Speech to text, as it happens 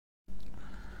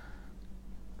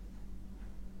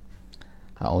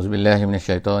A'udzubillahi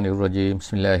minasyaitonirrajim.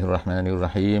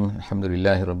 Bismillahirrahmanirrahim.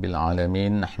 Alhamdulillahirabbil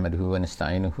alamin. Nahmaduhu wa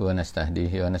nasta'inuhu wa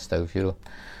nastahdihi wa nastaghfiruh.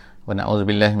 Wa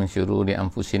na'udzubillahi min syururi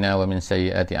anfusina wa min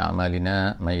sayyiati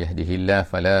a'malina. May yahdihillahu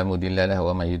fala mudilla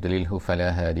lahu wa may yudlilhu fala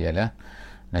hadiyalah.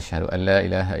 Nashhadu an la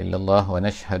ilaha illallah wa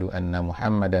nashhadu anna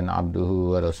Muhammadan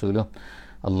 'abduhu wa rasuluh.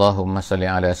 Allahumma salli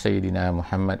ala sayyidina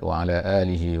Muhammad wa ala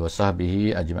alihi wa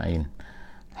sahbihi ajma'in.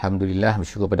 Alhamdulillah,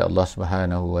 bersyukur pada Allah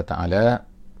Subhanahu wa taala.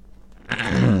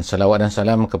 Salawat dan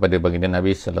salam kepada baginda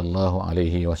Nabi sallallahu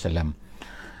alaihi wasallam.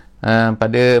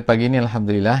 Pada pagi ini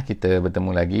alhamdulillah kita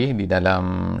bertemu lagi di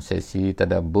dalam sesi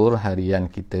tadabbur harian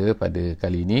kita. Pada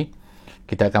kali ini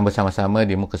kita akan bersama-sama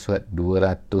di muka surat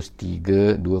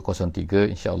 203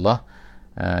 insya-Allah,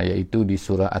 iaitu di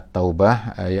surah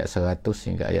At-Taubah ayat 100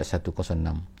 hingga ayat 106.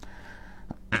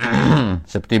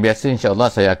 Seperti biasa insya-Allah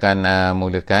saya akan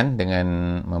mulakan dengan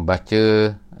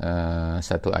membaca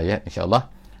satu ayat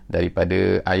insya-Allah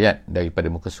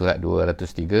daripada muka surat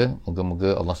 203.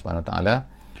 Moga-moga Allah Subhanahu taala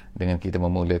dengan kita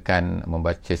memulakan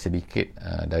membaca sedikit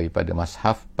daripada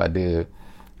mushaf pada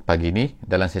pagi ini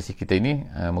dalam sesi kita ini,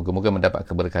 moga-moga mendapat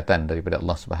keberkatan daripada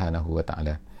Allah Subhanahu wa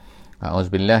taala.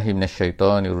 A'udzubillahi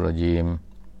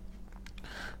minasyaitonirrajim.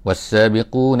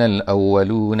 والسابقون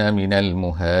الأولون من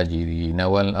المهاجرين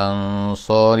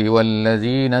والأنصار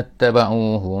والذين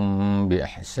اتبعوهم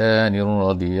بإحسان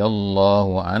رضي الله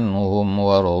عنهم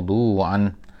ورضوا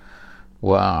عنه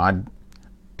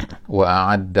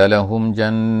وأعد لهم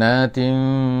جنات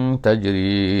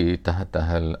تجري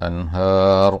تحتها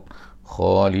الأنهار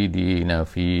خالدين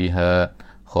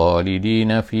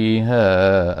فيها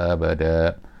أبدا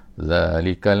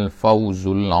ذلك الفوز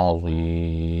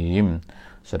العظيم.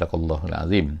 Sadaqallahul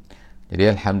azim. Jadi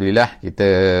alhamdulillah kita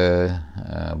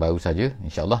baru saja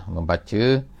insya-Allah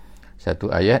membaca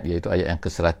satu ayat, iaitu ayat yang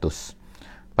ke-100.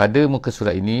 Pada muka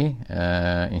surat ini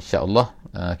insya-Allah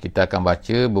kita akan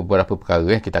baca beberapa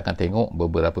perkara, kita akan tengok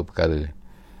beberapa perkara,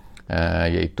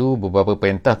 iaitu beberapa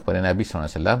perintah kepada Nabi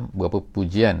SAW, beberapa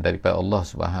pujian daripada Allah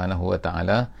Subhanahu wa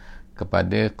taala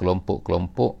kepada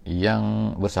kelompok-kelompok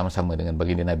yang bersama-sama dengan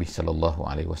baginda Nabi sallallahu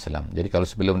alaihi wasallam. Jadi kalau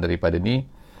sebelum daripada ni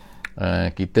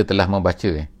kita telah membaca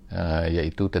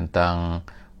iaitu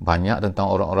banyak tentang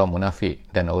orang-orang munafik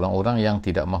dan orang-orang yang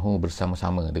tidak mahu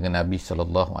bersama-sama dengan Nabi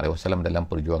sallallahu alaihi wasallam dalam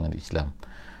perjuangan Islam.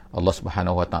 Allah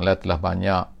Subhanahu wa taala telah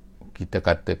banyak kita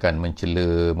katakan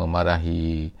mencela,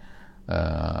 memarahi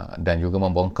dan juga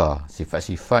membongkar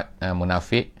sifat-sifat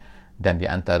munafik, dan di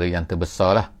antara yang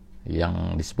terbesarlah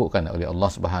yang disebutkan oleh Allah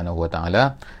Subhanahu wa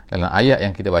taala dalam ayat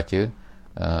yang kita baca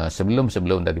sebelum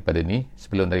daripada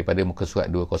muka surat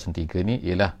 203 ni,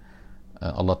 ialah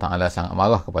Allah Ta'ala sangat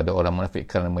marah kepada orang munafik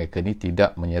kerana mereka ni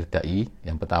tidak menyertai,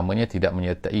 yang pertamanya tidak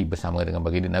menyertai bersama dengan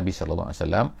baginda Nabi SAW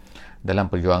dalam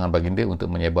perjuangan baginda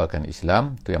untuk menyebarkan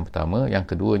Islam. Itu yang pertama.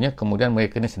 Yang keduanya, kemudian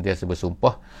mereka ni sentiasa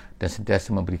bersumpah dan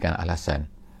sentiasa memberikan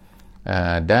alasan,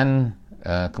 dan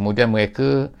kemudian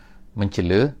mereka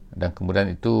mencela, dan kemudian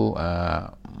itu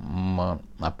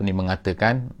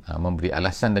mengatakan, memberi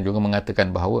alasan dan juga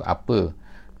mengatakan bahawa apa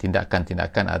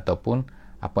tindakan-tindakan ataupun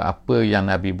apa-apa yang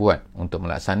Nabi buat untuk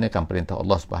melaksanakan perintah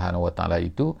Allah Subhanahu wa taala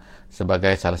itu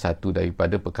sebagai salah satu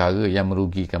daripada perkara yang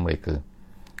merugikan mereka,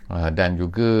 dan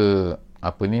juga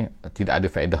tidak ada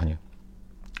faedahnya.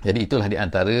 Jadi itulah di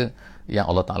antara yang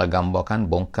Allah Taala gambarkan,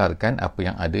 bongkarkan apa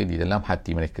yang ada di dalam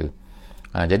hati mereka.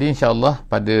 Jadi insya-Allah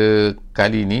pada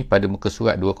kali ini, pada muka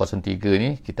surat 203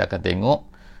 ni, kita akan tengok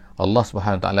Allah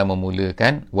Subhanahu Wa Taala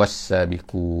memulakan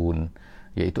was-sabiqun,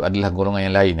 iaitu adalah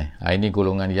golongan yang lain. Ini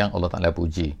golongan yang Allah Taala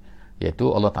puji, iaitu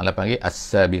Allah Taala panggil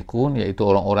as-sabiqun, iaitu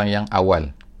orang-orang yang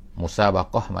awal.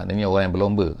 Musabaqah maknanya orang yang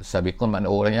berlomba, sabiqun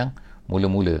maknanya orang yang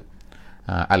mula-mula.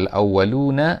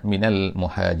 Al-awwaluna minal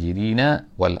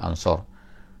muhajirina wal ansar,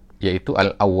 iaitu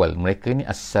al-awwal, mereka ni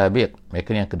as-sabiq,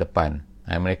 mereka ni yang ke depan,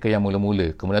 mereka yang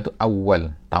mula-mula, kemudian tu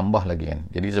awal, tambah lagi kan.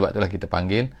 Jadi sebab itulah kita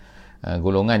panggil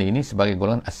golongan ini sebagai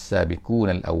golongan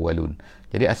as-sabiqun al-awwalun.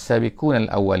 Jadi as-sabiqun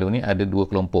al-awwalun ni ada dua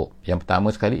kelompok. Yang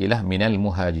pertama sekali ialah minal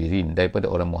muhajirin, daripada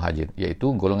orang muhajir,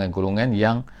 iaitu golongan-golongan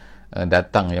yang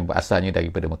datang, yang berasalnya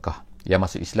daripada Mekah, yang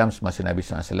masuk Islam semasa Nabi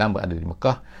SAW berada di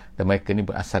Mekah, dan mereka ni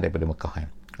berasal daripada Mekah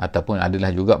Ataupun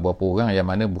adalah juga beberapa orang yang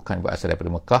mana bukan berasal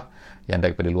daripada Mekah, yang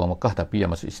daripada luar Mekah tapi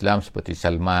yang masuk Islam, seperti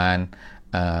Salman,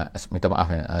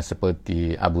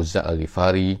 seperti Abu Zar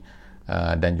al-Ghifari,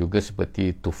 dan juga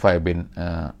seperti Tufail bin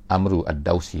Amru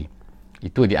ad-Dausi.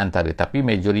 Itu di antara, tapi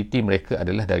majoriti mereka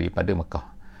adalah daripada Mekah,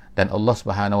 dan Allah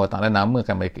Subhanahu Wa Taala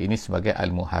namakan mereka ini sebagai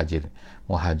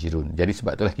muhajirun. Jadi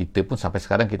sebab itulah kita pun sampai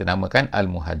sekarang kita namakan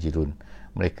al-muhajirun,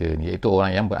 mereka ni, iaitu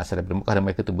orang yang berasal daripada Mekah dan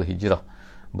mereka tu berhijrah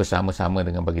bersama-sama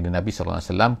dengan baginda Nabi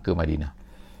SAW ke Madinah.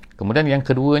 Kemudian yang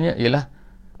keduanya ialah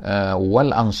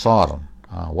wal ansar.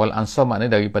 Wal ansar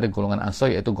maknanya daripada golongan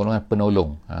ansar, iaitu golongan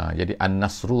penolong. Jadi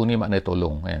an-nasru ni maknanya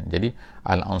tolong kan. Jadi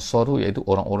al-ansaru iaitu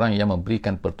orang-orang yang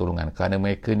memberikan pertolongan, kerana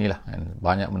mereka ni lah kan,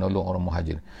 banyak menolong orang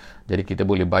muhajir. Jadi kita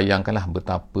boleh bayangkanlah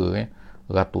betapa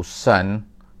ratusan,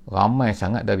 ramai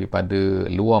sangat daripada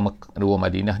luar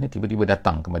Madinah ni tiba-tiba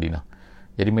datang ke Madinah.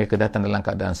 Jadi mereka datang dalam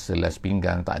keadaan selas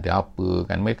pinggan, tak ada apa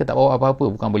kan. Mereka tak bawa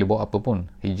apa-apa, bukan boleh bawa apa pun.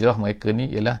 Hijrah mereka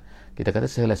ni ialah, kita kata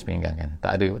sehelai pinggang kan,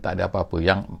 tak ada apa-apa,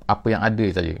 apa yang ada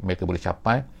saja mereka boleh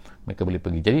capai, mereka boleh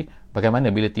pergi. Jadi bagaimana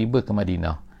bila tiba ke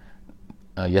Madinah,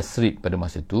 Yasrib pada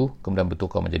masa itu kemudian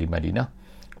bertukar menjadi Madinah,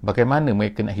 bagaimana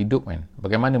mereka nak hidup kan,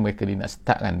 bagaimana mereka nak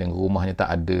start kan, dengan rumahnya tak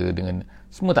ada, dengan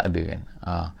semua tak ada kan.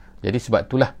 Jadi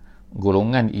sebab itulah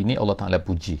golongan ini Allah Ta'ala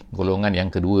puji, golongan yang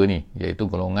kedua ni,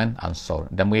 iaitu golongan Ansar,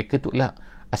 dan mereka itulah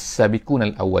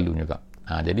as-sabiqun al-awwalun juga.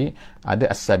 Jadi ada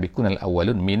as-sabiqun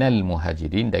al-awwalun minal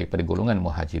muhajirin, daripada golongan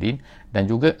muhajirin, dan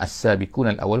juga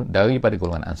as-sabiqun al-awwalun daripada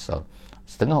golongan Ansar.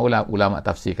 Setengah ulama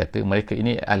tafsir kata mereka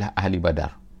ini adalah ahli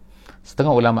Badar.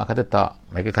 Setengah ulama kata tak,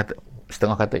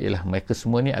 setengah kata ialah mereka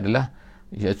semua ni adalah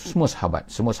semua sahabat.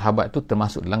 Semua sahabat tu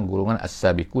termasuk dalam golongan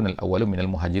as-sabiqun al-awwalun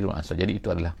minal muhajirin wal ansar. Jadi itu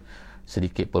adalah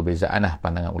sedikit perbezaan lah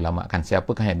pandangan ulama kan,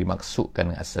 siapakah yang dimaksudkan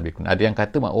dengan as-sabiqun. Ada yang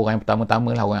kata orang yang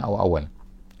pertama-tama lah, orang yang awal-awal.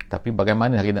 Tapi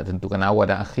bagaimana hari nak tentukan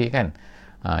awal dan akhir kan.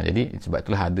 Jadi sebab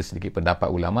itulah ada sedikit pendapat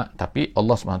ulama. Tapi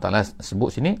Allah SWT sebut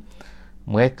sini,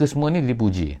 mereka semua ni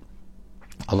dipuji.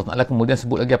 Allah Ta'ala kemudian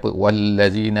sebut lagi apa?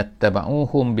 Wallazina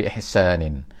taba'uhum bi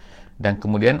ihsanin. Dan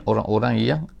kemudian orang-orang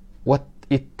yang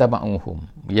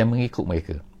ittaba'uhum, yang mengikut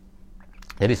mereka.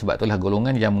 Jadi sebab itulah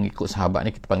golongan yang mengikut sahabat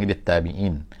ni kita panggil dia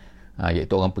tabi'in,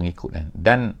 iaitu orang pengikut kan.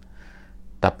 Dan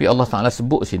tapi Allah Ta'ala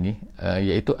sebut sini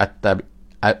iaitu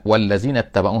wallazina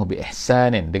taba'uhum bi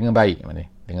ihsanin, dengan baik. Maknanya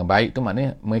dengan baik tu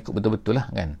maknanya mengikut betul-betul lah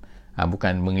kan.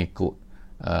 Bukan mengikut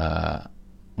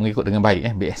dengan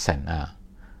baik bi ihsan.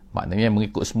 Maknanya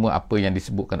mengikut semua apa yang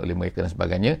disebutkan oleh mereka dan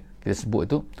sebagainya, kita sebut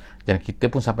itu. Dan kita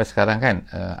pun sampai sekarang kan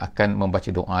akan membaca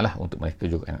doa lah untuk mereka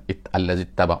juga kan, allazina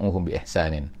taba'uhum bi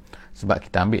ihsanin. Sebab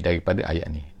kita ambil daripada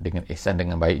ayat ni, dengan ihsan,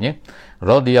 dengan baiknya.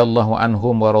 Radiyallahu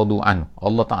anhum wa radu an.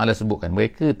 Allah Ta'ala sebutkan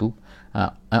mereka tu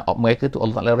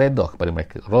Allah Ta'ala reda kepada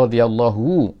mereka.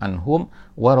 Radiyallahu anhum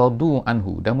wa radu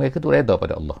anhu. Dan mereka tu reda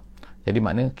pada Allah. Jadi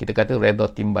makna kita kata reda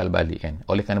timbal balik kan.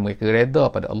 Oleh kerana mereka reda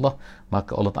pada Allah,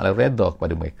 maka Allah Ta'ala reda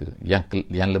kepada mereka.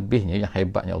 Yang lebihnya, yang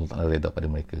hebatnya, Allah Ta'ala reda pada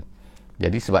mereka.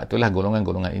 Jadi sebab itulah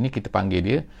golongan-golongan ini kita panggil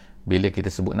dia, bila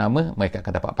kita sebut nama, mereka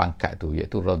akan dapat pangkat tu,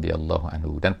 iaitu radiyallahu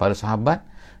anhu. Dan para sahabat,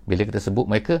 bila kita sebut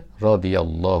mereka,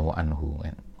 radiyallahu anhu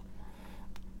kan.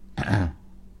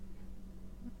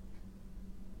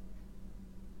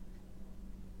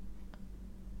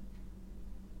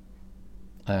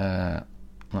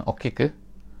 Okey ke?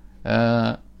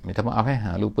 Minta maaf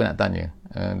lupa nak tanya.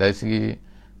 Dari segi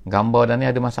gambar dan ni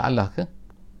ada masalah ke?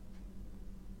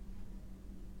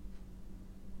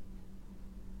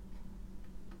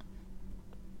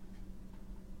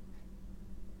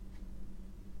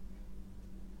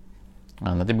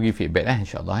 Nanti bagi feedback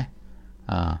insyaAllah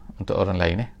untuk orang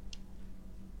lain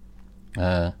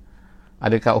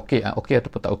adakah okey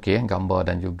ataupun tak okey gambar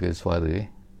dan juga suara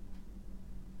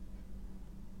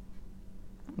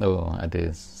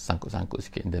ada sangkut-sangkut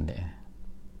sikit internet.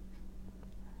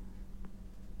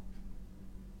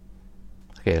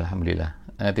 Okey, Alhamdulillah.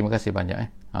 Terima kasih banyak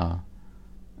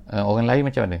orang lain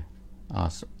macam mana?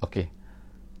 Okey,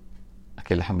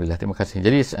 Alhamdulillah, terima kasih.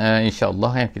 Jadi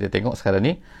insyaAllah kan kita tengok sekarang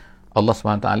ni Allah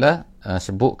SWT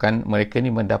sebutkan mereka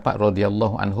ni mendapat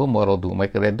radiyallahu anhum wa radu.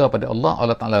 Mereka reda pada Allah,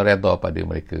 Allah Ta'ala reda pada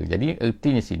mereka. Jadi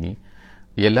ertinya sini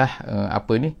ialah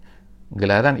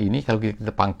gelaran ini kalau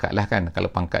kita pangkat lah kan.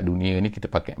 Kalau pangkat dunia ni kita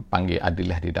panggil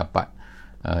adalah dia dapat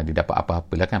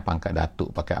apa-apalah kan, pangkat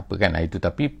datuk pakai apa kan, itu.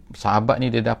 Tapi sahabat ni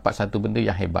dia dapat satu benda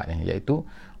yang hebatnya, iaitu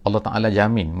Allah Ta'ala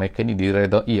jamin mereka ni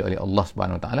diredai oleh Allah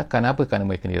Subhanahu Wa Ta'ala. Kenapa? Kerana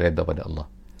mereka ni reda pada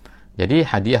Allah. Jadi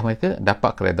hadiah mereka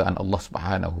dapat keredaan Allah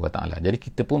Subhanahu Wa Ta'ala. Jadi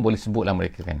kita pun boleh sebutlah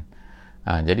mereka kan.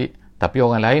 Jadi tapi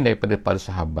orang lain daripada para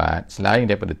sahabat, selain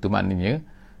daripada tu, maknanya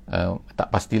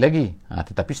tak pasti lagi.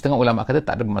 Tetapi setengah ulama kata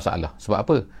tak ada masalah. Sebab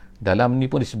apa? Dalam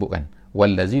ni pun disebutkan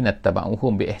wallazina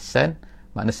taba'uhum bi ihsan.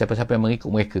 Maknanya siapa-siapa yang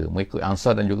mengikut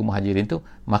Ansar dan juga Muhajirin tu,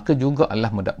 maka juga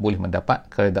Allah boleh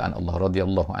mendapat keredaan Allah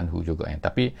radhiyallahu anhu juga kan.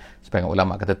 Tapi sebagian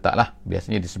ulama kata taklah,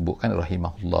 biasanya disebutkan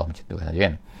rahimahullah macam tu saja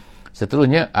kan.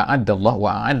 Seterusnya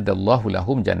a'addallahu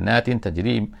lahum jannatin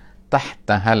tajri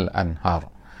tahtahal anhar.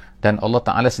 Dan Allah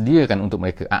Ta'ala sediakan untuk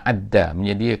mereka,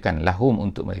 menyediakan lahum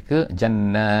untuk mereka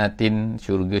jannatin,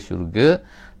 syurga-syurga,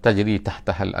 tajri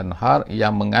tahtahal anhar,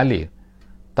 yang mengalir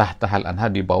tahtahal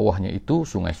anhar, di bawahnya itu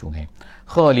sungai-sungai.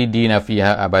 Khalidina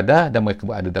fiha abada, dan mereka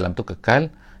berada dalam tu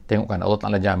kekal. Tengokkan Allah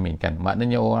Ta'ala jaminkan.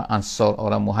 Maknanya orang Ansar,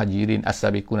 orang Muhajirin,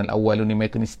 As-Sabiqun al-Awwalun ni,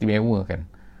 mereka ni istimewa kan.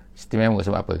 Istimewa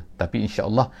sebab apa? Tapi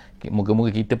insya-Allah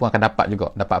moga-moga kita pun akan dapat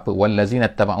juga. Dapat apa? Wallazina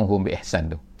tabauhum bi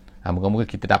ihsan tu. Moga-moga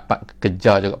kita dapat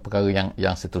kejar juga perkara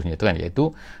yang seterusnya tu kan,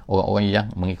 iaitu orang-orang yang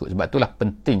mengikut. Sebab itulah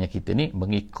pentingnya kita ni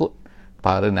mengikut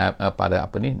para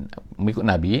mengikut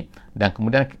Nabi, dan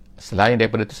kemudian selain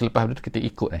daripada itu, selepas itu kita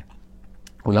ikut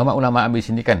ulama-ulama ambil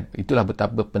sini kan, itulah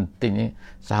betapa pentingnya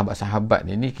sahabat-sahabat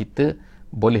ni kita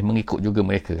boleh mengikut juga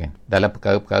mereka kan, dalam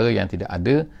perkara-perkara yang tidak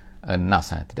ada nas,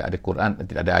 tidak ada Quran,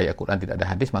 tidak ada ayat Quran, tidak ada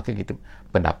hadis, maka kita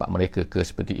pendapat mereka ke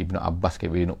seperti Ibnu Abbas ke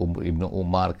Ibnu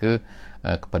Umar ke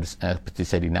kepada seperti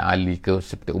Sayyidina Ali ke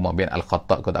seperti Umar bin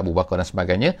Al-Khattab ke Abu Bakar dan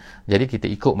sebagainya. Jadi kita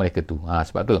ikut mereka tu.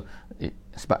 Sebab tu,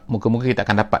 sebab muka-muka kita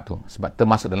akan dapat tu, sebab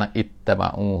termasuk dalam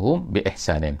ittaba'uhum bi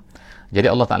ihsanin. Jadi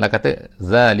Allah Ta'ala kata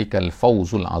zalikal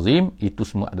fawzul azim, itu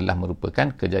semua adalah merupakan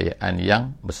kejayaan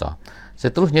yang besar.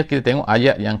 Seterusnya kita tengok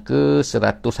ayat yang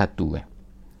ke-101.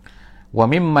 Wa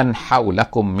mimman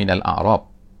haulakum minal a'rab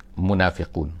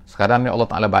munafiqun. Sekarang ni Allah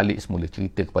Ta'ala balik semula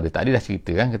cerita kepada, tadi dah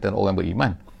cerita kan kata orang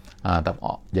beriman.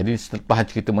 Jadi setelah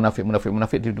cerita munafik,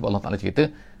 tiba-tiba Allah Ta'ala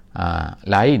cerita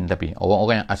lain, tapi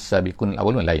orang-orang yang as-sabiqun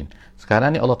al-awwalun lain.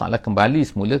 Sekarang ni Allah Ta'ala kembali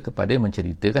semula kepada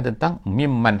menceritakan tentang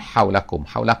mimman haulakum.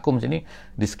 Haulakum sini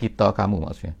di sekitar kamu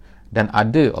maksudnya. Dan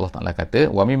ada, Allah Ta'ala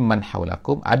kata wa mimman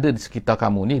haulakum, ada di sekitar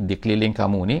kamu ni, di keliling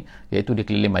kamu ni, iaitu di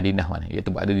keliling Madinah mana, iaitu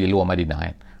ada di luar Madinah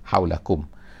kan. Haulakum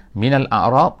minal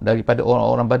a'rab, daripada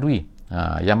orang-orang badui.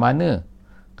 Yang mana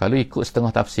kalau ikut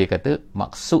setengah tafsir kata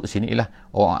maksud sini ialah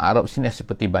orang Arab sini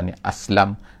seperti Bani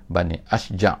Aslam, Bani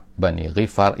Ashja', Bani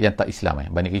Ghifar yang tak Islam.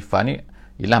 Bani Ghifar ni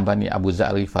ialah Bani Abu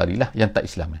Zar Ghifari lah yang tak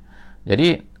Islam.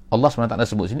 Jadi Allah SWT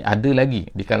sebut sini ada lagi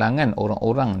di kalangan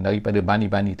orang-orang daripada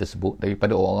bani-bani tersebut,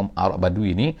 daripada orang Arab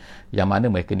badui ni, yang mana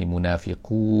mereka ni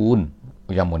munafiqun,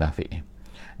 yang munafik.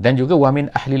 Dan juga wa min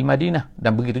ahlil Madinah,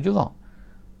 dan begitu juga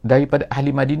daripada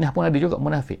ahli Madinah pun ada juga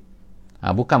munafik.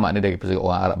 Bukan makna daripada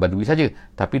orang Arab badui saja,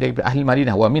 tapi daripada ahli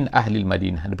Madinah, wa min ahli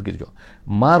Madinah, ada begitu juga.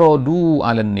 Maradu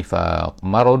 'alan nifaq.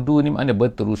 Maradu ni makna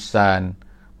berterusan.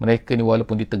 Mereka ni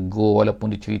walaupun ditegur,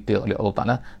 walaupun dicerita oleh Allah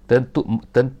Ta'ala,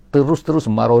 terus-terus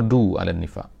maradu 'alan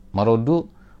nifaq.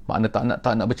 Maradu makna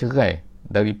tak nak bercerai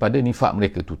daripada nifak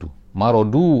mereka tu.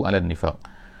 Maradu 'alan nifaq.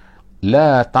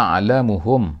 La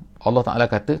ta'lamuhum. Allah Ta'ala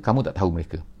kata kamu tak tahu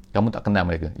mereka, kamu tak kenal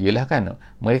mereka. Yelah kan,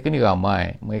 mereka ni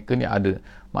ramai, mereka ni ada,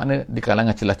 makna di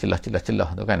kalangan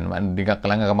celah-celah tu kan, makna di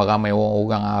kalangan ramai-ramai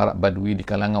orang-orang Arab badui, di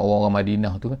kalangan orang-orang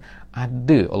Madinah tu kan,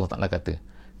 ada. Allah Ta'ala kata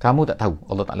kamu tak tahu.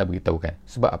 Allah Ta'ala beritahu kan.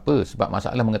 Sebab apa? Sebab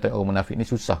masalah mengetahui orang munafik ni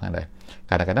susah kan.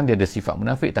 Kadang-kadang dia ada sifat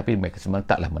munafik, tapi mereka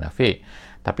sebenarnya taklah munafik,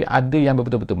 tapi ada yang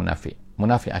betul-betul munafik,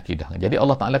 munafik akidah. Jadi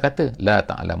Allah Ta'ala kata la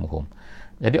ta'lamuhum.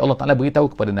 Jadi Allah Ta'ala beritahu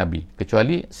kepada Nabi,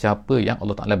 kecuali siapa yang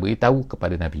Allah Ta'ala beritahu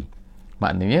kepada Nabi.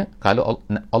 Maknanya kalau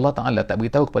Allah Ta'ala tak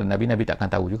beritahu kepada Nabi, Nabi tak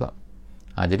akan tahu juga.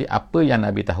 Jadi apa yang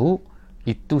Nabi tahu,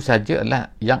 itu saja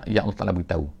adalah yang Allah Ta'ala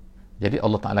beritahu. Jadi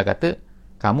Allah Ta'ala kata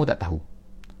kamu tak tahu,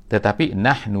 tetapi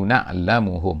nahnu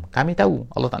na'lamuhum, kami tahu.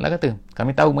 Allah Ta'ala kata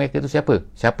kami tahu mereka itu siapa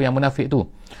yang munafik tu.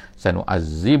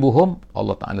 Sanu'azzibuhum,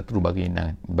 Allah Ta'ala terus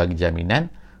bagi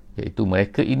jaminan, iaitu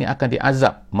mereka ini akan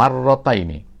diazab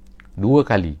marrataini, 2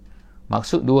 kali.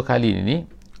 Maksud 2 kali ini,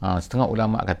 setengah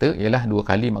ulama kata ialah 2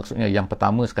 kali, maksudnya yang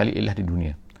pertama sekali ialah di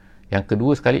dunia, yang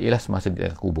kedua sekali ialah semasa di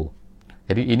dalam kubur.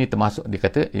 Jadi ini termasuk,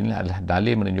 dikata ini adalah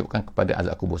dalil menunjukkan kepada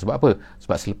azab kubur. Sebab apa?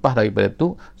 Sebab selepas daripada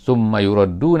itu summa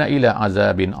yuradduna ila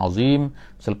azabin azim,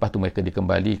 selepas tu mereka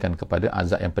dikembalikan kepada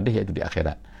azab yang pedih, iaitu di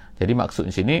akhirat. Jadi maksud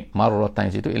di sini marratan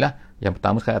situ ialah yang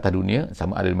pertama sekali atas dunia,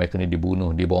 sama ada mereka ni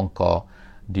dibunuh, dibongkar,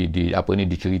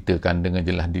 diceritakan dengan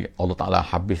jelas, Allah Ta'ala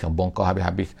habis bongkar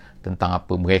habis-habis tentang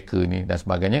apa mereka ni dan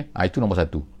sebagainya. Itu nombor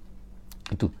 1.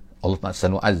 Itu Allah Ta'ala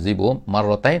sanu'azzibuhum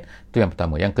marratain, itu yang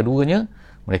pertama. Yang keduanya,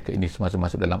 mereka ini semasa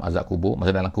masuk dalam azab kubur,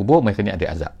 masa dalam kubur mereka ni ada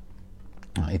azab.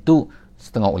 Itu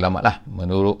setengah ulama lah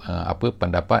menurut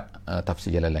pendapat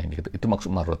tafsir jalan lain. Itu maksud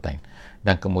marratain.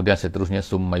 Dan kemudian seterusnya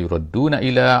summa yuradduna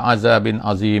ila azabin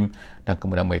azim, dan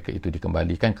kemudian mereka itu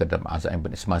dikembalikan ke dalam azab yang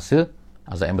semasa,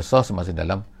 azab yang besar semasa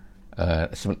dalam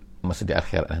masa di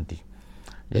akhirat nanti.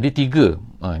 Jadi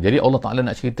 3. Jadi Allah Ta'ala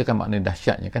nak ceritakan makna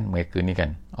dahsyatnya kan mereka ni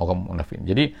kan, orang munafik.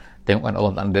 Jadi tengokkan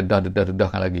Allah Ta'ala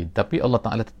dedahkan lagi, tapi Allah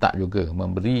Ta'ala tetap juga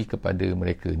memberi kepada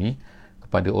mereka ni,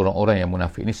 kepada orang-orang yang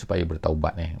munafik ni, supaya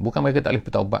bertaubat ni. Bukan mereka tak boleh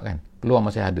bertaubat kan, peluang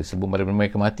masih ada sebelum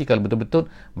mereka mati. Kalau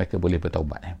betul-betul mereka boleh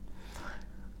bertaubat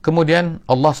Kemudian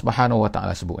Allah Subhanahu Wa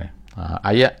Ta'ala sebut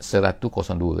ayat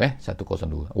 102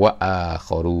 102 wa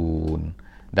akharun,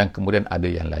 dan kemudian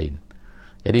ada yang lain.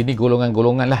 Jadi ini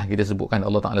golongan-golongan lah kita sebutkan,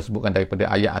 Allah Ta'ala sebutkan daripada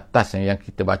ayat atas yang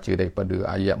kita baca daripada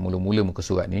ayat mula-mula muka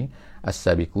surat ni,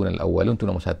 as-sabiqun al-awwalun, tu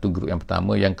nombor satu, grup yang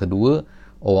pertama. Yang kedua,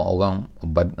 orang-orang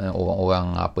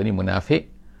munafik.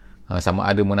 Sama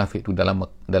ada munafik tu dalam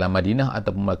Madinah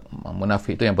atau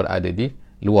munafik tu yang berada di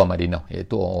luar Madinah,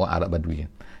 iaitu orang-orang Arab Badui.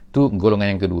 Tu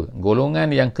golongan yang kedua.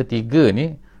 Golongan yang ketiga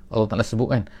ni Allah Ta'ala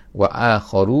sebutkan wa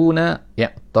akharuna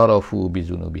ya'tarafu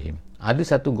bizunubihim. Ada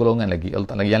satu golongan lagi Allah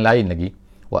Ta'ala yang lain lagi,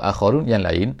 wa akharun yang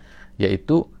lain,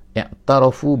 iaitu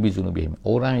i'tarafu bizunubihim,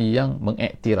 orang yang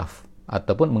mengiktiraf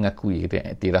ataupun mengakui.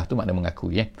 Iktiraf tu makna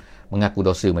mengakui, mengaku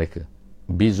dosa mereka,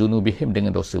 bizunubihim,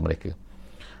 dengan dosa mereka.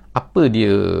 Apa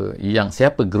dia yang,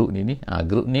 siapa grup ni?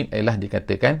 Grup ni ialah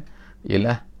dikatakan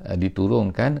ialah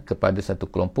diturunkan kepada satu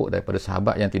kelompok daripada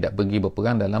sahabat yang tidak pergi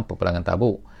berperang dalam peperangan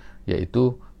Tabuk,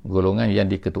 iaitu golongan yang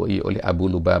diketuai oleh Abu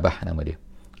Lubabah, nama dia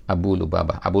Abu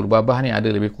Lubabah. Abu Lubabah ni ada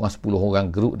lebih kurang 10 orang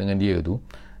grup dengan dia tu,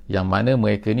 yang mana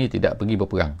mereka ni tidak pergi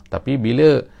berperang. Tapi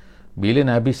bila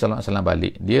Nabi SAW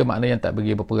balik, dia makna yang tak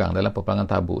pergi berperang dalam peperangan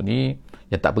Tabuk ni,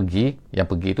 yang tak pergi, yang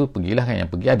pergi tu pergilah kan, yang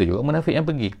pergi ada juga munafik yang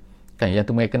pergi kan, yang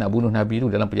tu mereka nak bunuh Nabi tu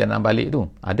dalam perjalanan balik tu,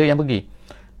 ada yang pergi.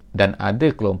 Dan ada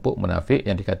kelompok munafik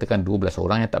yang dikatakan 12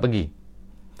 orang yang tak pergi.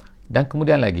 Dan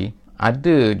kemudian lagi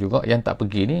ada juga yang tak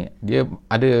pergi ni, dia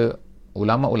ada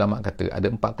ulama-ulama kata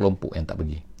ada 4 kelompok yang tak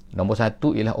pergi. Nombor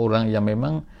satu ialah orang yang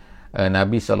memang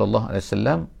Nabi SAW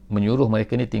menyuruh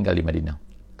mereka ni tinggal di Madinah.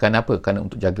 Kenapa? Kerana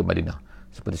untuk jaga Madinah.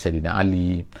 Seperti Sayyidina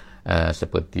Ali,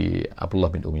 seperti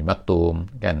Abdullah bin Umi Maktum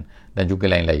kan, dan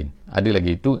juga lain-lain. Ada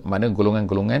lagi itu, mana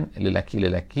golongan-golongan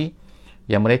lelaki-lelaki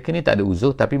yang mereka ni tak ada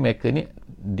uzur, tapi mereka ni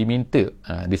diminta,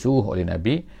 disuruh oleh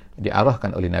Nabi,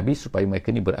 diarahkan oleh Nabi supaya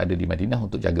mereka ni berada di Madinah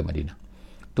untuk jaga Madinah.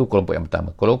 Itu kelompok yang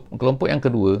pertama. Kelompok yang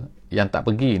kedua yang tak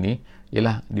pergi ni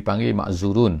ialah dipanggil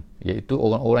ma'zurun, iaitu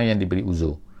orang-orang yang diberi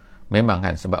uzur. Memang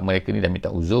kan, sebab mereka ni dah minta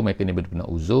uzur, mereka ni benar-benar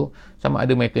uzur, sama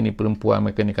ada mereka ni perempuan,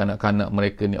 mereka ni kanak-kanak,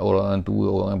 mereka ni orang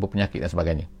tua, orang yang berpenyakit dan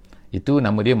sebagainya. Itu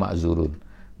nama dia ma'zurun.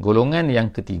 Golongan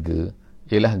yang ketiga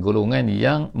ialah golongan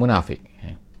yang munafik.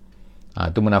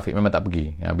 Itu munafik memang tak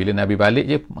pergi. Bila Nabi balik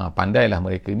je, pandailah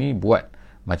mereka ni buat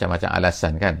macam-macam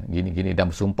alasan kan, gini-gini,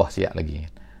 dan bersumpah siap lagi,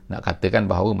 nak katakan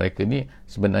bahawa mereka ni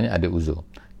sebenarnya ada uzur.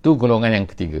 Itu golongan yang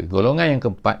ketiga. Golongan yang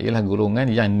keempat ialah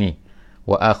golongan yang ni,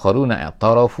 wa akharuna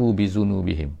i'tarafu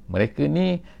bizunubihim. Mereka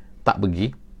ni tak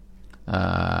pergi,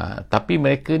 tapi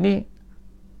mereka ni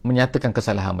menyatakan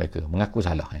kesalahan mereka, mengaku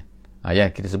salah.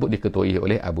 Yang kita sebut diketuai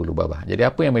oleh Abu Lubabah. Jadi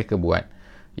apa yang mereka buat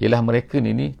ialah mereka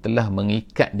ni telah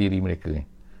mengikat diri mereka.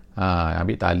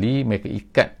 Ambil tali, mereka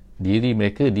ikat diri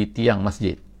mereka di tiang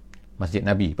masjid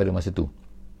Nabi pada masa tu.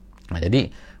 Jadi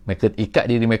mereka ikat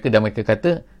diri mereka dan mereka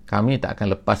kata, kami tak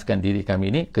akan lepaskan diri kami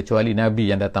ni kecuali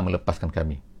Nabi yang datang melepaskan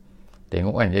kami.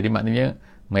 Tengok kan, jadi maknanya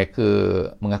mereka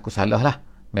mengaku salah lah,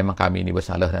 memang kami ni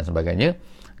bersalah dan sebagainya.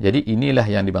 Jadi inilah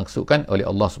yang dimaksudkan oleh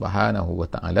Allah Subhanahu Wa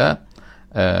Taala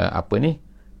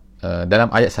dalam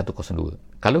ayat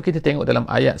 102. Kalau kita tengok dalam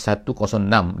ayat 106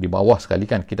 di bawah sekali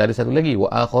kan, kita ada satu lagi, wa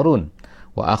akharun.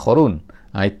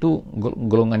 Itu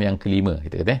golongan yang kelima,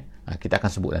 kita kata. Kita akan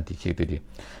sebut nanti cerita dia.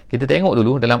 Kita tengok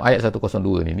dulu dalam ayat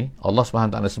 102 ni Allah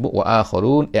Subhanahu Taala sebut wa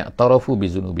akharun i'tarafu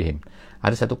bizunubihim.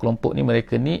 Ada satu kelompok ni,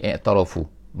 mereka ni i'tarafu,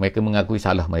 mereka mengakui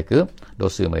salah mereka,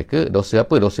 dosa mereka. Dosa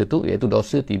apa? Dosa tu iaitu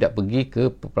dosa tidak pergi ke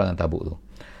peperangan Tabuk tu.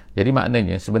 Jadi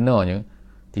maknanya sebenarnya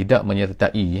tidak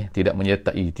menyertai,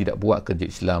 tidak buat kerja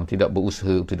Islam, tidak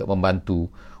berusaha, tidak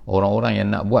membantu orang-orang yang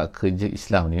nak buat kerja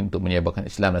Islam ni untuk menyebarkan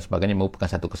Islam dan sebagainya,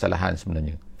 merupakan satu kesalahan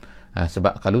sebenarnya.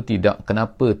 Sebab kalau tidak,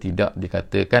 kenapa tidak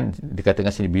dikatakan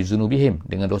sini bizunubihim,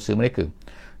 dengan dosa mereka.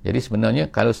 Jadi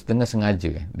sebenarnya kalau dengan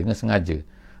sengaja,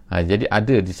 jadi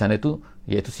ada di sana tu,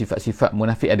 iaitu sifat-sifat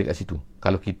munafik ada kat situ.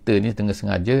 Kalau kita ni dengan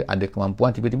sengaja ada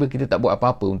kemampuan, tiba-tiba kita tak buat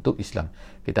apa-apa untuk Islam,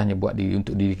 kita hanya buat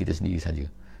untuk diri kita sendiri saja,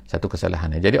 satu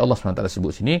kesalahan. Jadi Allah SWT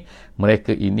sebut sini,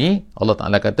 mereka ini Allah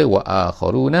Ta'ala kata wa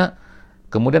akharuna,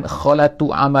 kemudian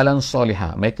khalatu amalan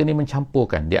salihah, mereka ni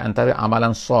mencampurkan di antara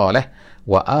amalan soleh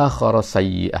wa akhara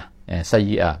sayyi'ah,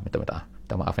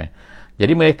 minta maaf.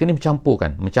 Jadi mereka ni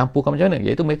mencampurkan macam mana?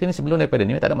 Iaitu mereka ni sebelum daripada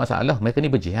ni tak ada masalah, mereka ni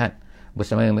berjihad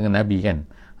bersama dengan Nabi kan.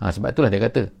 Sebab itulah dia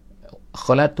kata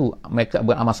khalatu, mereka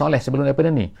beramal soleh sebelum daripada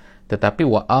ni, tetapi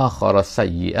wa akhara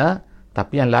sayyi'ah,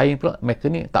 tapi yang lain pula mereka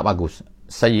ni tak bagus.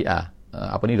 Sayyi'ah,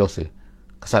 dosa,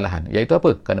 kesalahan, iaitu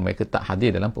apa? Kerana mereka tak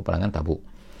hadir dalam peperangan Tabuk.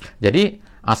 Jadi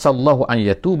asallahu an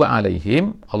yatuba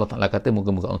alaihim, Allah Ta'ala kata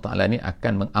moga-moga Allah Ta'ala ni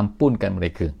akan mengampunkan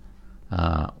mereka.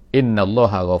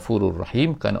 Innallaha ghafurur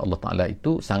rahim, kerana Allah Ta'ala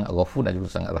itu sangat ghafur dan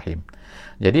juga sangat rahim.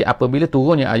 Jadi apabila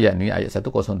turunnya ayat ni, ayat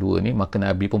 102 ni, maka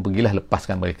Nabi pun pergilah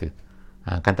lepaskan mereka.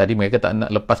 Kan tadi mereka tak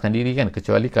nak lepaskan diri kan,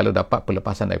 kecuali kalau dapat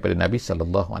pelepasan daripada Nabi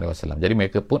SAW. Jadi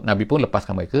Nabi pun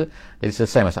lepaskan mereka, jadi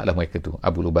selesai masalah mereka tu,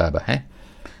 Abu Lubabah.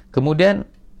 Kemudian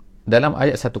dalam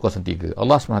ayat 103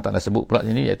 Allah SWT sebut pula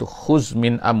ini, iaitu khuz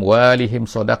min amwalihim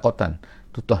sadaqatan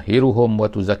tutahhiruhum wa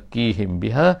tuzakkihim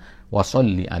biha wa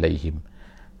salli alaihim.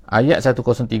 Ayat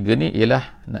 103 ni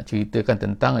ialah nak ceritakan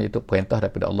tentang, iaitu perintah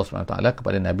daripada Allah SWT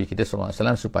kepada Nabi kita SAW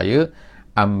supaya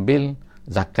ambil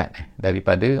zakat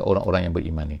daripada orang-orang yang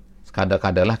beriman ni.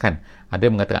 Kadar-kadarlah kan, ada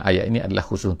mengatakan ayat ini adalah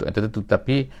khusus untuk yang tertentu,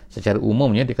 tapi secara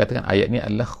umumnya dikatakan ayat ini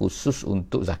adalah khusus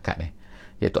untuk zakat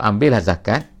iaitu ambillah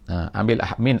zakat, ambil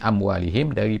min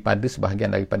amwalihim, daripada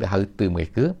sebahagian daripada harta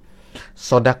mereka,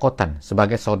 sodakotan,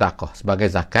 sebagai sodaqah,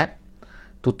 sebagai zakat,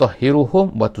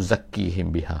 tutahhiruhum wa tuzakkihim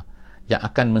biha, yang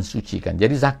akan mensucikan.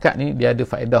 Jadi zakat ni dia ada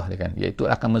faedah dia kan, iaitu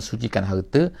akan mensucikan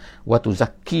harta, wa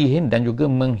tuzakkihim, dan juga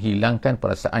menghilangkan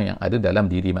perasaan yang ada dalam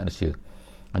diri manusia.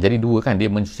 Jadi dua kan, dia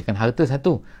mensucikan harta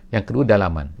satu, yang kedua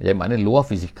dalaman, jadi maknanya luar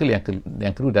fizikal,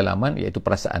 yang kedua dalaman, iaitu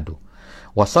perasaan tu.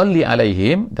 Wa salli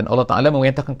alaihim, dan Allah Ta'ala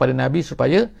memerintahkan kepada Nabi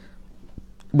supaya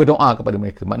berdoa kepada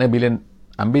mereka. Maknanya bila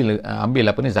ambil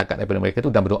apa ni zakat daripada mereka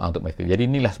tu dan berdoa untuk mereka. Jadi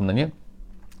inilah sebenarnya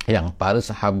yang para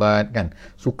sahabat kan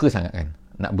suka sangat kan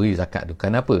nak beri zakat tu.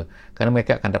 Kenapa? Kerana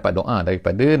mereka akan dapat doa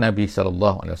daripada Nabi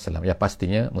SAW yang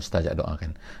pastinya mustajab doa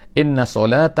kan. Inna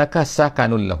solataka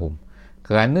sakanul lahum.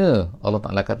 Kerana Allah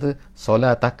Ta'ala kata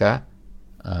solataka,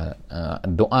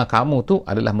 doa kamu tu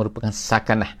adalah merupakan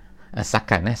sakanah.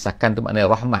 Sakan tu maknanya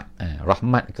rahmat,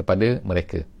 rahmat kepada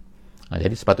mereka.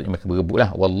 Jadi sepatutnya mereka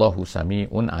berebutlah. Wallahu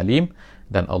sami'un alim,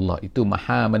 dan Allah itu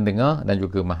maha mendengar dan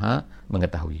juga maha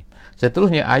mengetahui.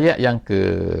 Seterusnya ayat yang ke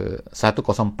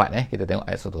 104, kita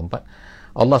tengok ayat 104.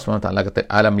 Allah SWT kata,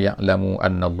 alam ya'lamu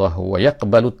annallahu wa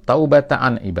yaqbalu taubata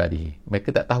an ibadihi.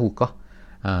 Mereka tak tahukah?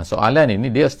 Soalan ini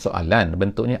dia soalan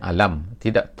bentuknya alam,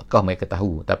 tidakkah mereka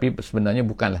tahu? Tapi sebenarnya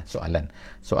bukanlah soalan.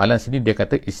 Soalan sini dia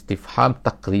kata istifham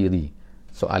takriri,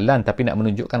 soalan tapi nak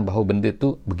menunjukkan bahawa benda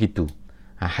tu begitu.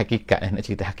 Hakikat, nak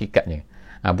cerita hakikatnya,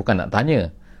 bukan nak tanya.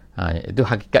 Itu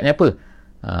hakikatnya apa?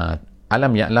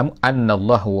 Alam ya'lamu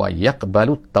annallahu wa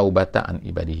yaqbalu taubata an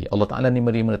ibadihi. Allah Ta'ala ni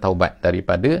menerima taubat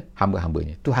daripada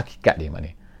hamba-hambanya. Itu hakikat dia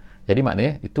maknanya. Jadi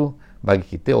maknanya itu bagi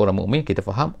kita orang mukmin, kita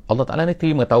faham Allah Ta'ala ni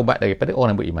terima taubat daripada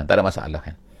orang beriman, tak ada masalah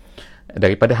kan,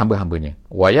 daripada hamba-hambanya.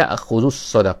 Wa ya'khudhus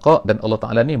sadaqah, dan Allah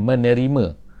Ta'ala ni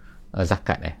menerima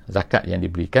zakat, zakat yang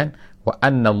diberikan. Wa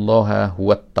annallaha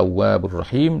huwat tawwabur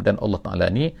rahim, dan Allah Ta'ala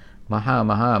ni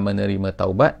maha menerima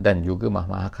taubat dan juga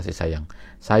maha kasih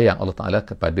sayang Allah Ta'ala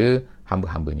kepada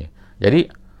hamba-hambanya. Jadi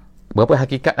berapa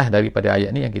hakikatlah daripada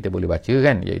ayat ni yang kita boleh baca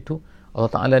kan, iaitu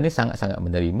Allah Ta'ala ni sangat-sangat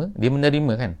menerima, dia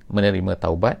menerima kan, menerima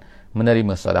taubat,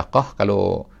 menerima sedekah.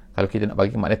 Kalau kita nak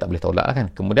bagi maknanya tak boleh tolak kan.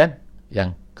 Kemudian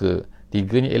yang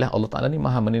ketiganya ialah Allah Ta'ala ni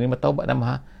maha menerima taubat dan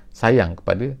maha sayang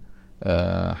kepada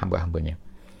hamba-hambanya.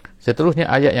 Seterusnya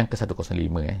ayat yang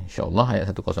ke-105, insya-Allah ayat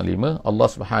 105, Allah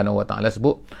Subhanahu wa taala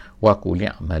sebut wa qul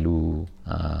i'malu.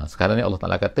 Sekarang ni Allah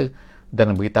Taala kata,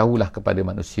 dan beritahulah kepada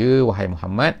manusia wahai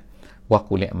Muhammad, wa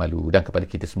qul i'malu, dan kepada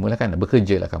kita semualah kan,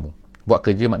 bekerjalah kamu. Buat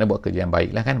kerja maknanya buat kerja yang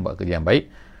baiklah kan, buat kerja yang baik.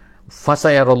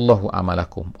 Fasayarallahu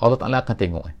amalakum. Allah Taala akan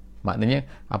tengok. Maknanya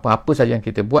apa-apa saja yang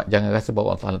kita buat, jangan rasa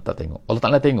bahawa Allah Taala tak tengok. Allah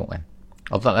Taala tengok kan.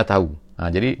 Allah Taala tahu.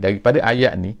 Jadi daripada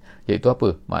ayat ni, iaitu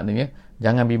apa? Maknanya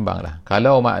jangan bimbanglah.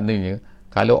 Kalau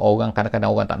orang kadang-kadang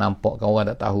orang tak nampak ke, orang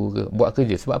tak tahu ke, buat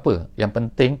kerja. Sebab apa? Yang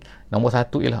penting nombor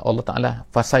satu ialah Allah Ta'ala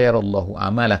fasayarallahu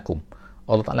amalakum.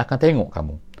 Allah Ta'ala akan tengok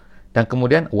kamu. Dan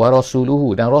kemudian wa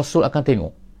rasuluhu, dan Rasul akan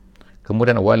tengok.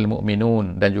 Kemudian wal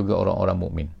mu'minun, dan juga orang-orang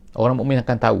mukmin. Orang mukmin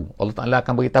akan tahu. Allah Ta'ala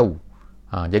akan beritahu.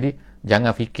 Jadi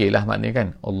jangan fikirlah maknanya kan,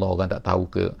 Allah orang tak tahu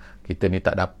ke, kita ni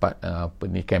tak dapat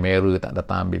kamera, tak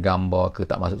datang ambil gambar ke,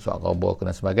 tak masuk surat khabar ke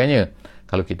dan sebagainya.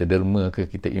 Kalau kita derma ke,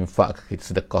 kita infak ke, kita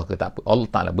sedekah ke, tak apa. Allah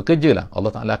Ta'ala bekerjalah,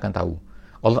 Allah Ta'ala akan tahu.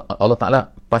 Allah Ta'ala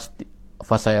pasti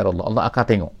fasayarallah, Allah akan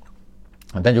tengok.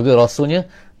 Dan juga Rasulnya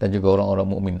dan juga orang-orang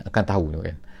mukmin akan tahu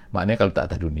kan. Maknanya kalau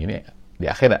tak atas dunia ni, di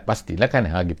akhirat pastilah kan,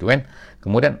 gitu kan.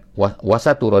 Kemudian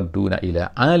wasaturadduna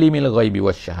ila alimil ghaibi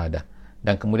wasyahadah,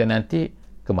 dan kemudian nanti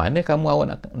ke mana kamu awak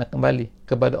nak kembali?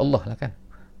 Kepada Allah lah kan.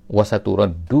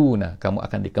 Wasaturadduna, kamu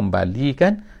akan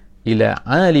dikembalikan ila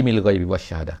alimil ghaibi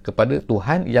wasyahadah, kepada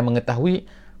Tuhan yang mengetahui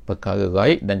perkara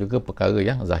gaib dan juga perkara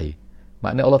yang zahir.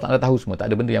 Maknanya Allah Ta'ala tahu semua,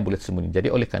 tak ada benda yang boleh tersembunyi. Jadi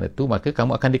oleh kerana itu, maka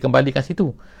kamu akan dikembalikan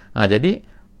situ. Jadi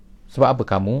sebab apa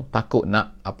kamu takut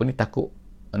takut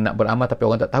nak beramal tapi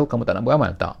orang tak tahu, kamu tak nak beramal?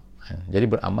 Tak. Jadi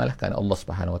beramallah kerana Allah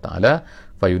Subhanahu Wa Ta'ala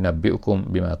fayunabbi'ukum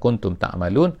bima kuntum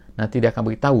ta'malun. Nanti dia akan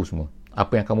beritahu semua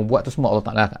apa yang kamu buat tu, semua Allah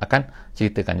Ta'ala akan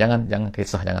ceritakan. Jangan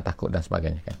kisah, jangan takut dan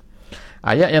sebagainya kan.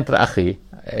 Ayat yang terakhir,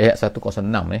 ayat 106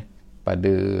 ni,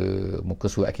 pada muka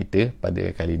surat kita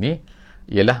pada kali ini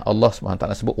ialah Allah SWT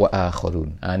sebut wa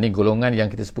akharun. Ni golongan yang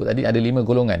kita sebut tadi, ada 5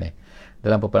 golongan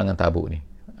dalam peperangan Tabuk ni.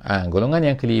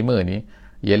 Golongan yang kelima ni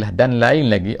ialah dan lain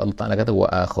lagi, Allah Ta'ala kata wa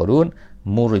akharun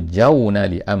murjauna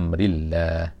li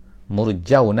amrillah.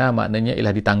 Murjauna maknanya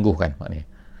ialah ditangguhkan, maknanya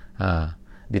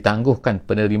ditangguhkan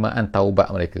penerimaan taubat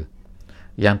mereka.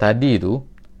 Yang tadi tu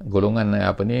golongan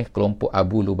kelompok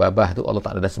Abu Lubabah tu Allah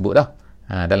Ta'ala dah sebut dah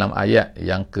dalam ayat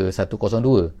yang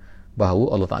ke-102 bahawa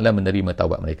Allah Ta'ala menerima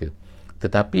taubat mereka.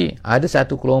 Tetapi ada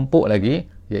satu kelompok lagi,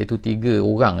 iaitu 3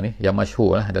 orang ni yang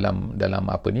masyhur lah dalam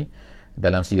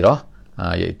dalam sirah,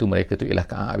 iaitu mereka tu ialah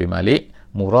Ka'ab bin Malik,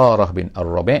 Murarah bin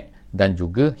Ar-Rabi' dan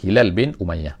juga Hilal bin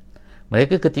Umayyah.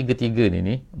 Mereka ketiga-tiga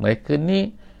ni mereka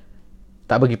ni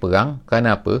tak bagi perang.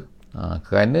 Kerana apa?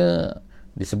 Kerana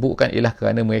disebutkan ialah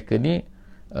kerana mereka ni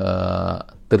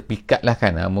terpikat lah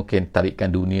kan, mungkin tarikan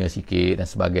dunia sikit dan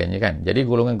sebagainya kan. Jadi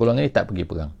golongan-golongan ni tak pergi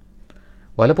perang.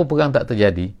 Walaupun perang tak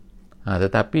terjadi,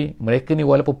 tetapi mereka ni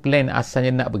walaupun plan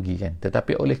asalnya nak pergi kan,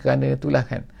 tetapi oleh kerana itulah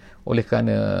kan, oleh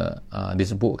kerana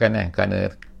disebutkan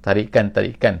kerana tarikan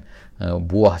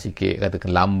buah sikit,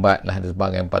 katakan lambat lah dan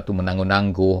sebagainya, lepas tu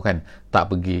menangguh-nangguh kan, tak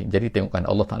pergi. Jadi tengokkan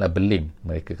Allah Ta'ala blame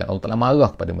mereka kan, Allah Ta'ala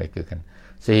marah kepada mereka kan,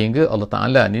 sehingga Allah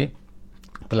Ta'ala ni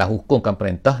telah hukumkan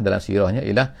perintah dalam sirahnya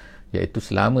ialah iaitu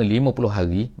selama 50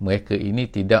 hari mereka ini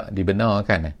tidak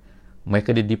dibenarkan,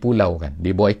 mereka dipulaukan,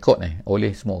 diboikot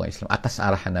oleh semua orang Islam atas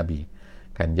arahan Nabi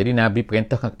kan. Jadi Nabi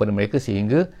perintahkan kepada mereka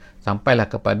sehingga sampailah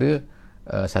kepada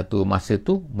satu masa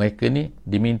tu mereka ni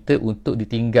diminta untuk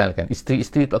ditinggalkan,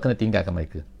 isteri-isteri tu kena tinggalkan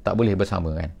mereka, tak boleh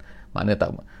bersama kan,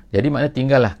 jadi makna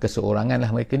tinggallah keseorangan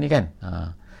lah mereka ni kan.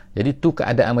 Jadi tu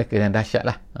keadaan mereka yang dahsyat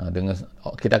lah. Dengan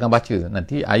kita akan baca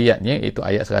nanti ayatnya, iaitu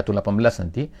ayat 118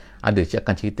 nanti ada, saya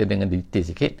akan cerita dengan detail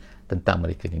sikit tentang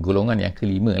mereka ni, golongan yang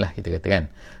kelima lah kita katakan,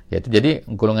 iaitu jadi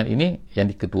golongan ini yang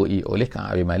diketuai oleh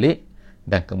Ka'ab bin Malik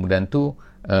dan kemudian tu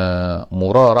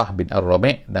Murarah bin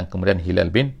Ar-Rabi' dan kemudian Hilal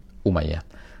bin Umayyah.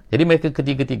 Jadi mereka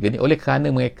ketiga-tiga ni, oleh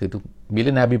kerana mereka tu bila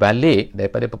Nabi balik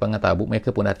daripada peperangan Tabuk,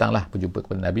 mereka pun datanglah berjumpa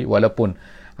kepada Nabi, walaupun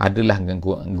adalah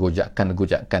gojakan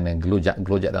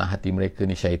gelojak dalam hati mereka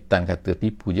ni. Syaitan kata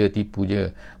tipu je,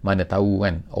 mana tahu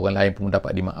kan orang lain pun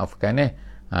dapat dimaafkan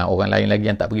orang lain lagi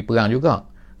yang tak pergi perang juga.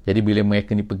 Jadi bila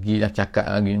mereka ni pergi dah cakap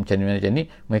lagi macam ni,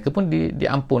 mereka pun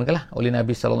diampunkan lah oleh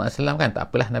Nabi SAW kan,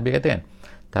 tak apalah Nabi kata kan.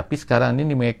 Tapi sekarang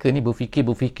ni mereka ni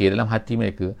berfikir dalam hati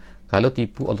mereka, kalau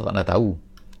tipu Allah tak nak tahu,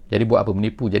 jadi buat apa,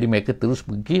 menipu. Jadi mereka terus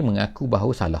pergi mengaku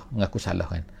salah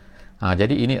kan.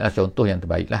 Jadi ini adalah contoh yang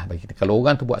terbaik lah bagi kita. Kalau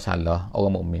orang tu buat salah,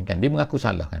 orang mukmin kan, dia mengaku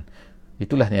salah kan,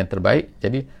 itulah yang terbaik.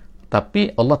 Jadi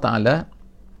tapi Allah Ta'ala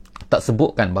tak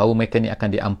sebutkan bahawa mereka ni akan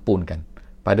diampunkan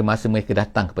pada masa mereka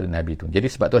datang kepada Nabi tu.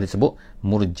 Jadi sebab tu disebut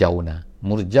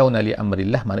murjauna li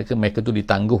amrillah, maknanya mereka tu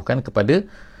ditangguhkan kepada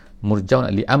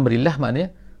murjauna li amrillah,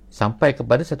 maknanya sampai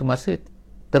kepada satu masa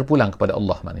terpulang kepada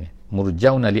Allah. Maknanya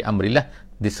murjauna li amrillah,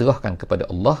 diserahkan kepada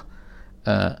Allah.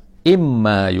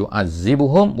 Imma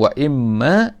yu'azzibuhum wa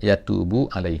imma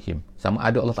yatubu alaihim, sama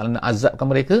ada Allah Ta'ala nak azabkan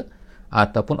mereka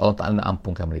ataupun Allah Ta'ala nak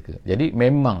ampunkan mereka. Jadi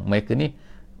memang mereka ni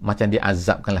macam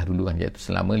diazabkanlah dulu kan, iaitu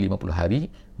selama 50 hari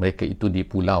mereka itu di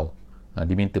pulau,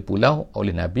 diminta pulau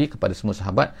oleh Nabi kepada semua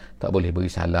sahabat, tak boleh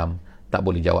beri salam, tak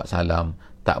boleh jawab salam,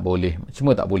 tak boleh,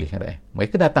 semua tak boleh kan.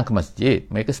 Mereka datang ke masjid,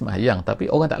 mereka sembahyang,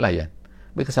 tapi orang tak layan,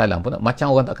 mereka salam pun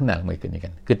macam orang tak kenal mereka ni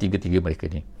kan, ketiga-tiga mereka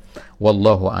ni.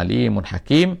 Wallahu alimun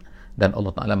hakim, dan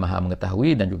Allah Ta'ala maha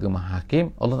mengetahui dan juga maha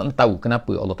hakim. Allah Ta'ala tahu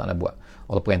kenapa Allah Ta'ala buat,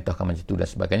 Allah perintahkan macam itu dan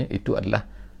sebagainya. Itu adalah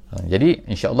jadi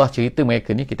insya-Allah cerita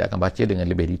mereka ni kita akan baca dengan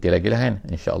lebih detail lagi lah kan,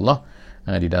 insya-Allah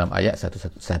di dalam ayat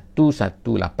 118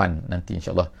 nanti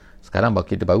insya-Allah. Sekarang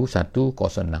kita baru 106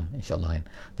 insya-Allah kan.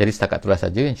 Jadi setakat itulah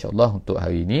saja insya-Allah untuk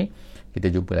hari ini.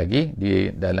 Kita jumpa lagi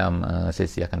di dalam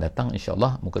sesi akan datang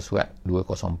insya-Allah, muka surat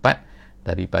 204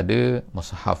 daripada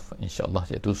mushaf insya-Allah,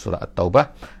 iaitu surah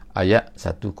At-Taubah ayat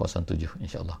 107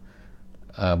 insya-Allah.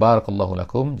 Barakallahu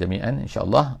lakum jami'an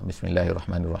insya-Allah.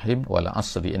 Bismillahirrahmanirrahim. Wal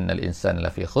 'asri innal insana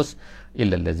lafi khusr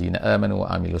illa allazina amanu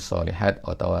wa 'amilus solihat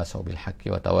wa tawasaw bil haqqi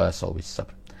wa tawasaw bis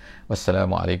sabr.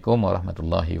 Wassalamualaikum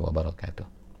warahmatullahi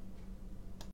wabarakatuh.